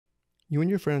You and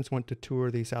your friends want to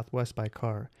tour the Southwest by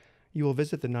car. You will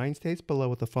visit the 9 states below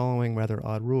with the following rather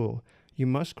odd rule. You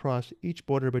must cross each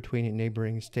border between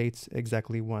neighboring states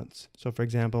exactly once. So for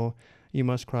example, you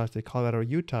must cross the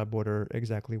Colorado-Utah border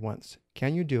exactly once.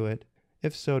 Can you do it?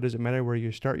 If so, does it matter where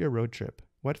you start your road trip?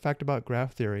 What fact about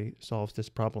graph theory solves this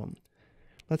problem?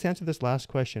 Let's answer this last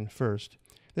question first.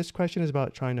 This question is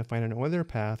about trying to find an Euler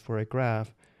path for a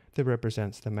graph that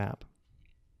represents the map.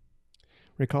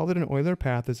 Recall that an Euler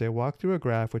path is a walk through a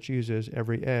graph which uses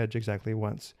every edge exactly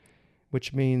once,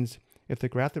 which means if the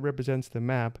graph that represents the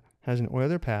map has an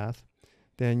Euler path,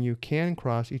 then you can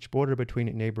cross each border between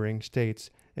neighboring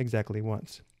states exactly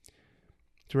once.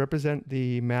 To represent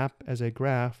the map as a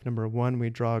graph, number 1, we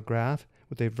draw a graph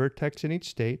with a vertex in each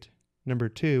state. Number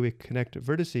 2, we connect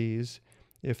vertices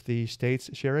if the states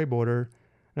share a border.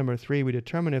 Number 3, we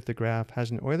determine if the graph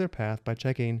has an Euler path by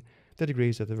checking the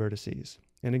degrees of the vertices.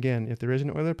 And again, if there is an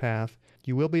Euler path,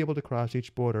 you will be able to cross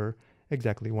each border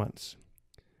exactly once.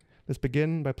 Let's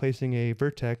begin by placing a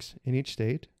vertex in each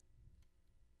state.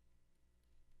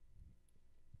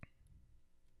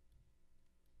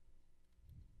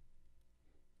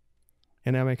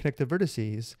 And now I connect the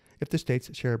vertices if the states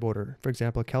share a border. For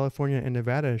example, California and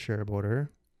Nevada share a border.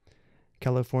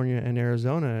 California and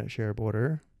Arizona share a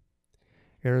border.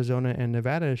 Arizona and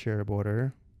Nevada share a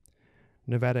border.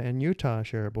 Nevada and Utah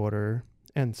share a border,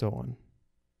 and so on.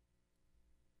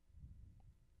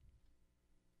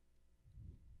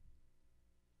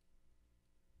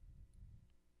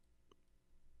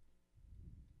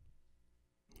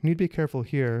 You need to be careful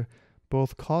here.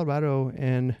 Both Colorado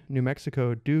and New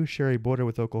Mexico do share a border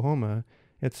with Oklahoma.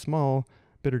 It's small,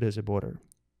 but it is a border.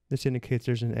 This indicates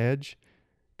there's an edge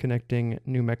connecting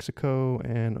New Mexico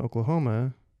and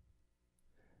Oklahoma,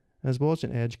 as well as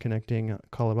an edge connecting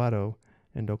Colorado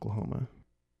and Oklahoma.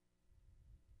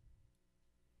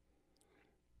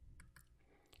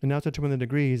 And now to determine the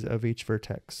degrees of each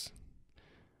vertex.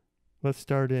 Let's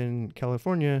start in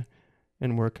California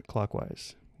and work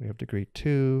clockwise. We have degree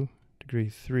 2, degree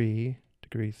 3,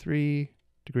 degree 3,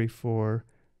 degree 4,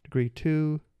 degree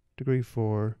 2, degree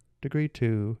 4, degree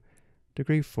 2,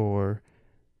 degree 4,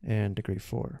 and degree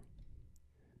 4.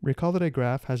 Recall that a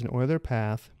graph has an Euler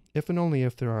path if and only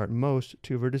if there are at most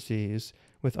 2 vertices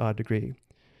with odd degree.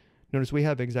 Notice we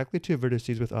have exactly 2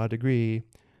 vertices with odd degree.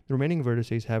 The remaining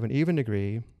vertices have an even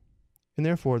degree, and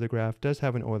therefore the graph does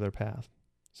have an Euler path.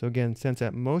 So again, since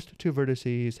at most 2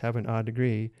 vertices have an odd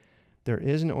degree, there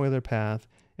is an Euler path,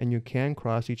 and you can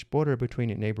cross each border between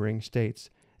neighboring states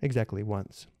exactly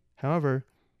once. However,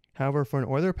 for an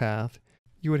Euler path,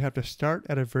 you would have to start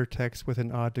at a vertex with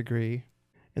an odd degree,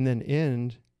 and then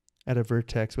end at a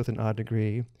vertex with an odd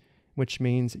degree, which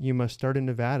means you must start in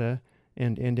Nevada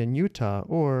and end in Utah,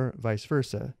 or vice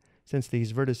versa, since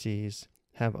these vertices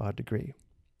have odd degree.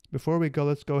 Before we go,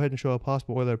 let's go ahead and show a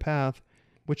possible Euler path,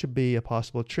 which would be a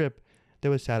possible trip that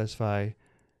would satisfy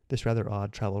this rather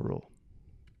odd travel rule.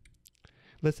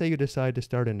 Let's say you decide to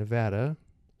start in Nevada.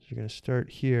 So you're going to start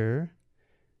here,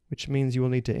 which means you will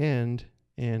need to end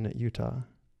in Utah.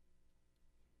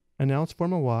 And now let's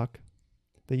form a walk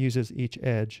that uses each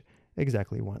edge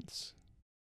exactly once.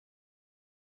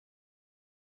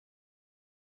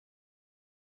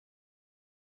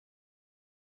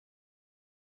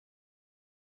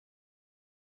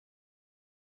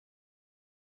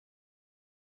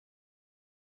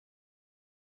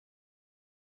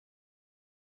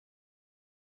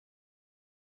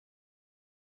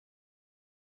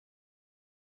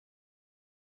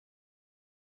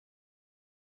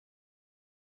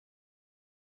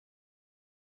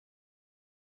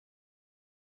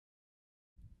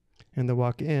 And the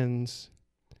walk ends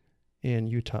in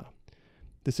Utah.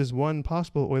 This is one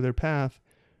possible Euler path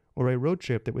or a road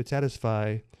trip that would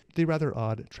satisfy the rather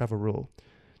odd travel rule.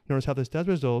 Notice how this does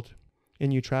result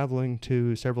in you traveling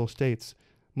to several states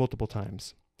multiple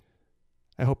times.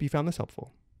 I hope you found this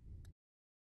helpful.